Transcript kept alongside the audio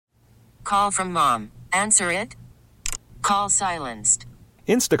call from mom. Answer it. Call silenced.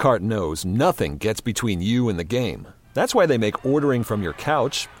 Instacart knows nothing gets between you and the game. That's why they make ordering from your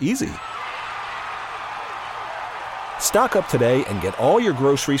couch easy. Stock up today and get all your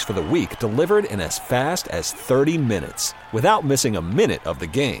groceries for the week delivered in as fast as 30 minutes without missing a minute of the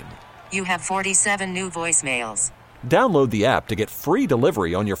game. You have 47 new voicemails. Download the app to get free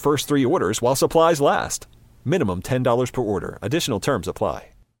delivery on your first 3 orders while supplies last. Minimum $10 per order. Additional terms apply.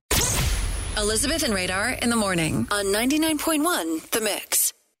 Elizabeth and Radar in the morning on 99.1 The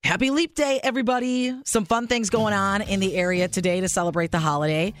Mix. Happy Leap Day, everybody. Some fun things going on in the area today to celebrate the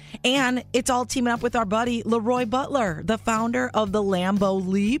holiday. And it's all teaming up with our buddy, Leroy Butler, the founder of the Lambeau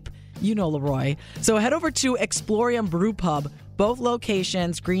Leap. You know Leroy. So head over to Explorium Brew Pub, both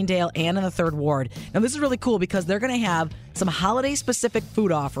locations, Greendale and in the 3rd Ward. Now, this is really cool because they're going to have some holiday-specific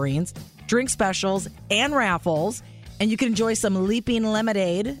food offerings, drink specials, and raffles. And you can enjoy some Leaping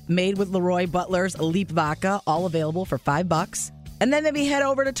Lemonade made with Leroy Butler's Leap Vodka, all available for $5. And then maybe head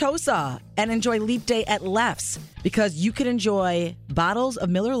over to Tosa and enjoy Leap Day at Lefts because you can enjoy bottles of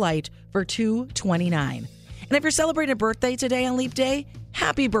Miller Lite for $2.29. And if you're celebrating a birthday today on Leap Day,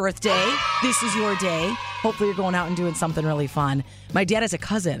 happy birthday. This is your day. Hopefully you're going out and doing something really fun. My dad has a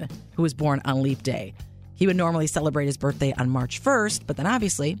cousin who was born on Leap Day. He would normally celebrate his birthday on March 1st, but then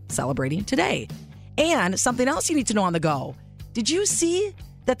obviously celebrating today. And something else you need to know on the go. Did you see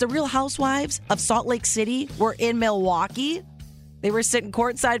that the Real Housewives of Salt Lake City were in Milwaukee? They were sitting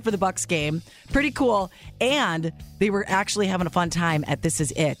courtside for the Bucks game. Pretty cool. And they were actually having a fun time at This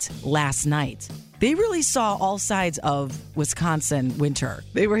Is It last night. They really saw all sides of Wisconsin winter.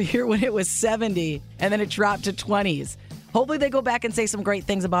 They were here when it was 70, and then it dropped to 20s. Hopefully they go back and say some great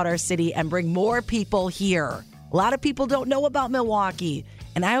things about our city and bring more people here. A lot of people don't know about Milwaukee.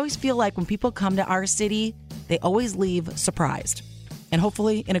 And I always feel like when people come to our city, they always leave surprised. And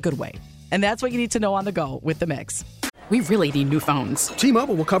hopefully in a good way. And that's what you need to know on the go with The Mix. We really need new phones.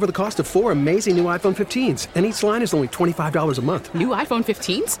 T-Mobile will cover the cost of 4 amazing new iPhone 15s, and each line is only $25 a month. New iPhone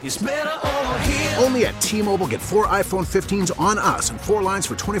 15s? It's better over here. Only at T-Mobile, get 4 iPhone 15s on us and 4 lines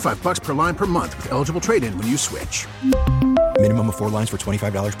for $25 per line per month with eligible trade-in when you switch. Minimum of 4 lines for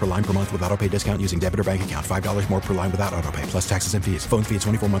 $25 per line per month with autopay discount using debit or bank account. $5 more per line without autopay, plus taxes and fees. Phone fee at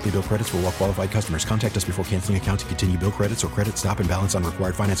 24 monthly bill credits for well-qualified customers. Contact us before canceling account to continue bill credits or credit stop and balance on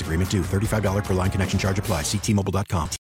required finance agreement due. $35 per line connection charge applies. See T-Mobile.com.